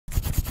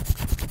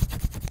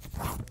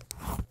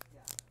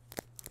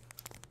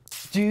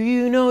Do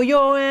you know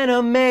your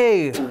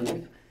enemy?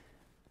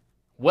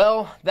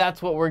 Well,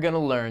 that's what we're gonna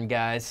learn,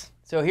 guys.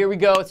 So here we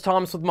go, it's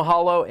Thomas with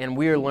Mahalo, and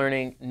we are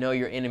learning Know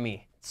Your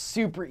Enemy.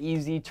 Super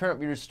easy, turn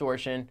up your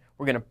distortion.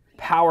 We're gonna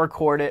power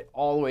chord it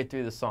all the way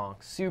through the song.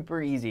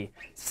 Super easy.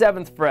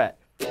 7th fret.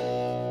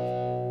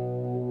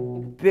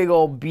 Big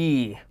old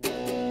B.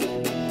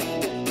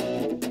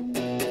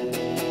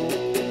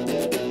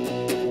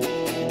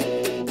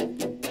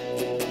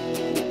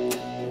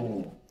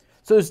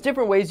 So there's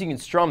different ways you can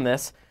strum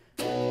this.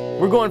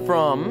 We're going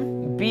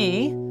from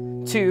B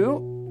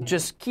to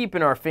just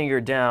keeping our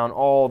finger down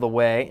all the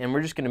way, and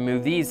we're just going to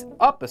move these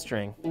up a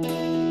string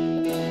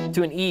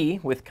to an E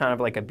with kind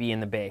of like a B in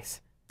the bass.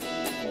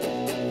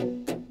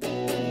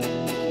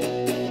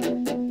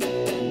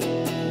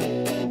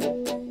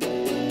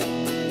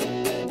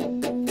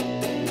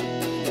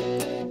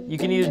 You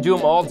can either do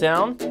them all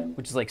down,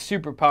 which is like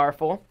super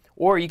powerful,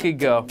 or you could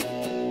go.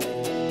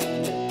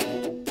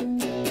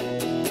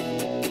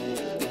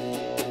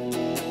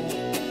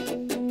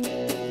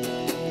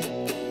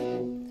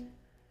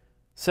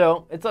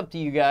 So it's up to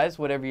you guys,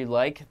 whatever you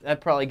like.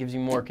 That probably gives you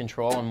more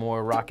control and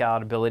more rock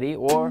out ability,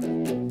 or so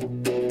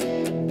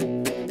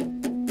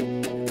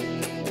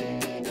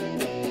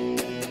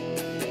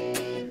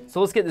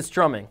let's get this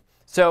strumming.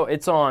 So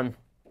it's on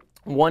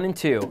 1 and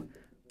 2.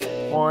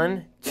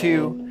 1,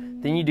 2,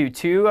 then you do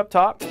 2 up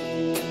top,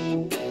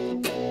 and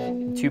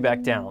 2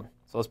 back down.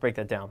 So let's break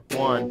that down.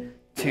 1,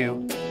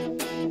 2.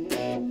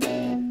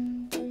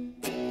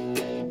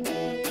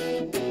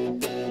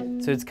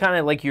 So it's kind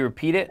of like you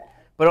repeat it.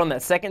 But on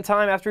that second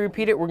time after we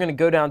repeat it, we're going to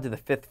go down to the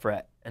 5th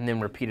fret and then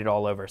repeat it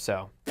all over.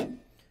 So.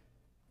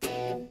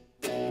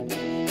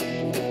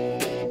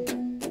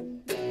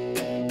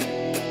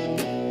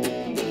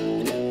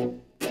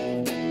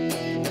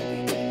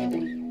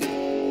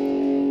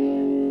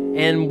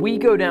 And we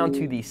go down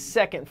to the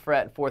 2nd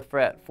fret, 4th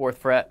fret, 4th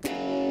fret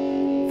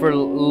for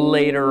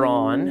later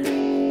on.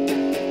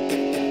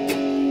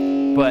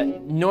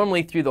 But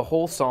normally through the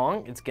whole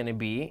song, it's going to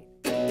be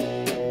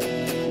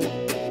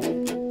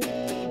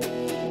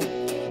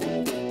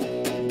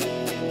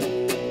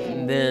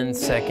then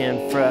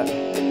 2nd fret.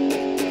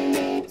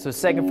 So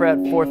 2nd fret,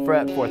 4th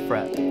fret, 4th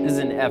fret. This is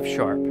an F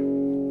sharp.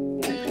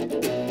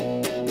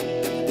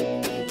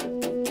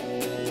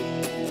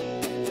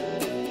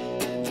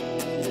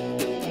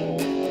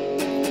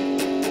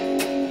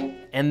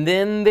 And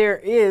then there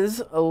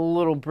is a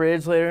little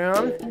bridge later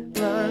on.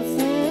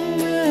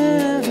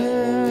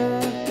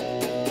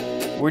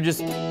 We're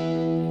just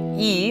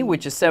E,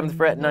 which is 7th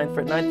fret, 9th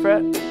fret, 9th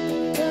fret.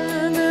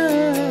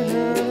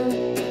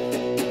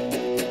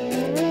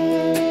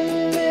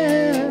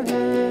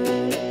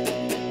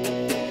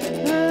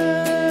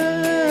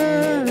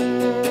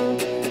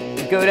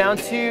 Go down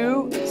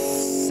to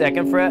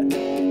 2nd fret.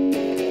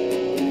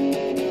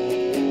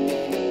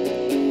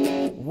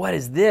 What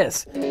is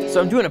this? So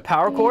I'm doing a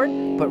power chord,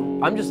 but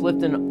I'm just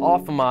lifting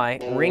off of my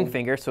ring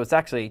finger, so it's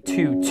actually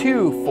 2,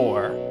 2,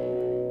 4.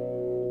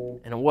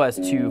 And it was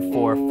 2,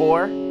 4,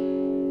 4.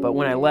 But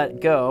when I let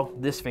go,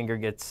 this finger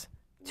gets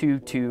 2,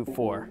 2,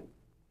 4.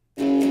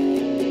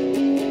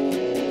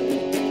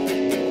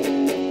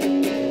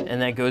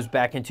 And that goes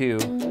back into.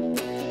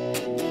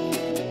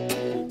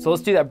 So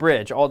let's do that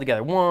bridge all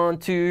together. 1,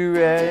 2,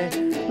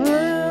 ready.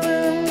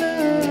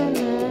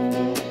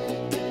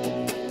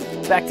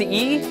 Back to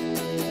E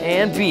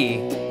and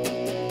B.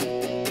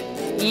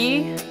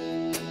 E,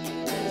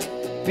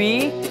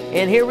 B,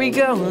 and here we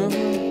go.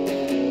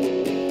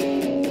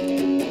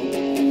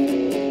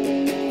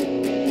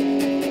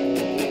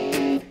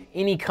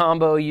 Any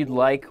combo you'd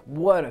like.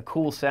 What a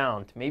cool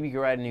sound. Maybe you could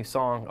write a new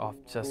song off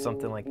just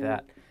something like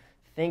that.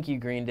 Thank you,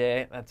 Green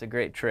Day. That's a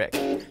great trick.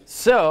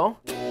 So,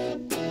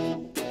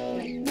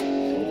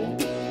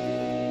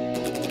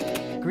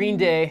 Green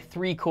Day,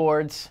 3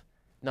 chords,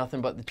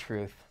 nothing but the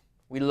truth.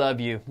 We love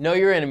you. Know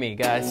your enemy,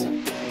 guys.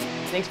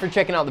 Thanks for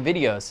checking out the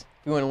videos.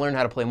 If you want to learn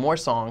how to play more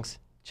songs,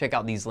 check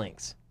out these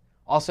links.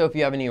 Also, if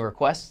you have any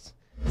requests,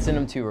 send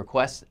them to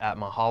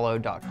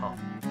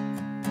requests@mahalo.com.